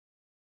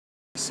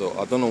So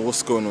I don't know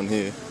what's going on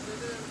here,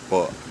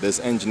 but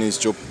there's engineers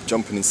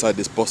jumping inside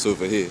this bus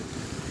over here,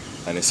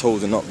 and it's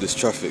holding up this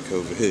traffic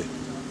over here.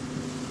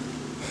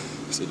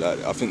 So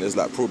like, I think there's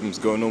like problems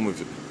going on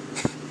with it.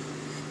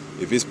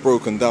 If it's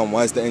broken down,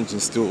 why is the engine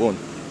still on?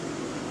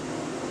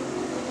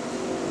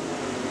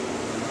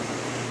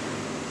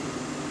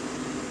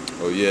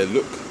 Oh yeah,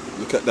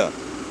 look at that.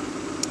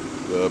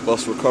 The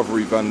bus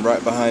recovery van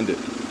right behind it.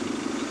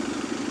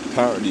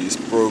 Apparently it's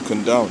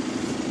broken down.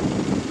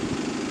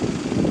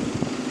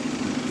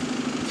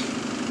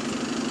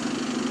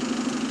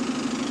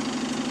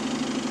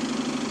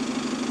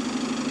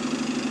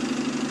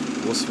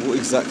 What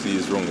exactly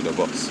is wrong with the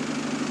bus?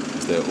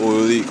 Is there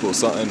oil leak or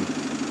something?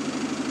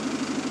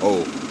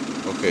 Oh,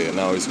 okay, and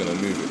now he's gonna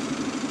move it.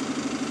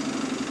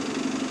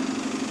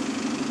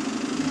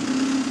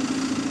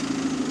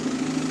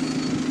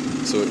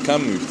 So it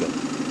can move then.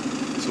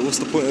 So what's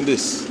the point of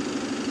this?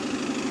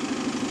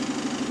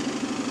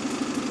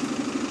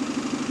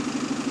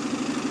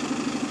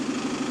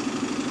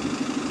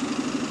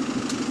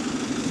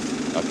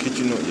 I kid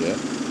you not, yeah.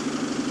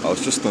 I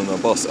was just on a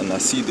bus and I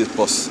see this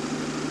bus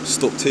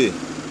stopped here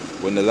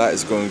when the light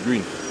is going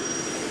green.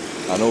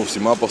 And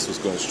obviously my bus was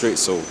going straight,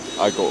 so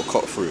I got to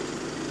cut through it.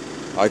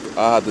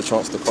 I had the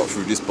chance to cut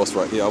through this bus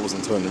right here. I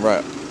wasn't turning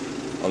right,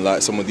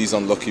 unlike some of these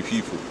unlucky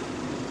people.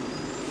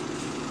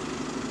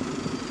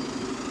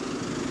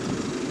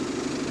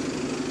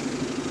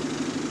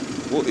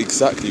 What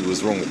exactly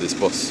was wrong with this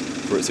bus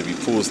for it to be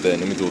paused there in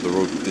the middle of the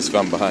road with this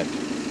van behind?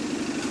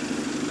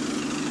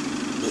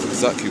 What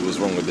exactly was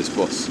wrong with this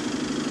bus?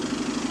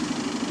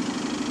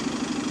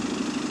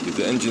 If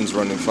the engine's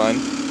running fine,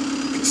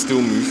 it can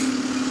still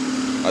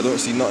move. I don't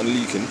see nothing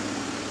leaking.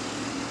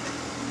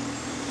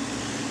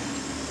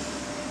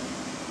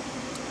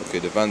 Okay,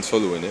 the van's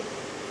following it.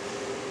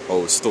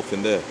 Oh, it's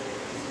stopping there.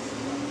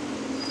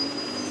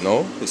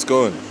 No, it's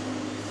going.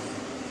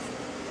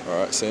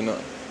 Alright, say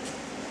nothing.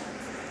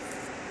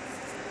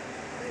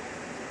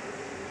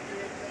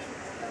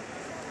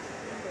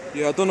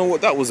 Yeah, I don't know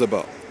what that was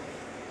about.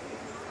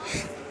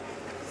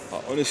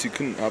 I honestly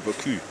couldn't have a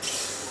clue.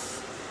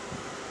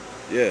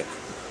 Yeah.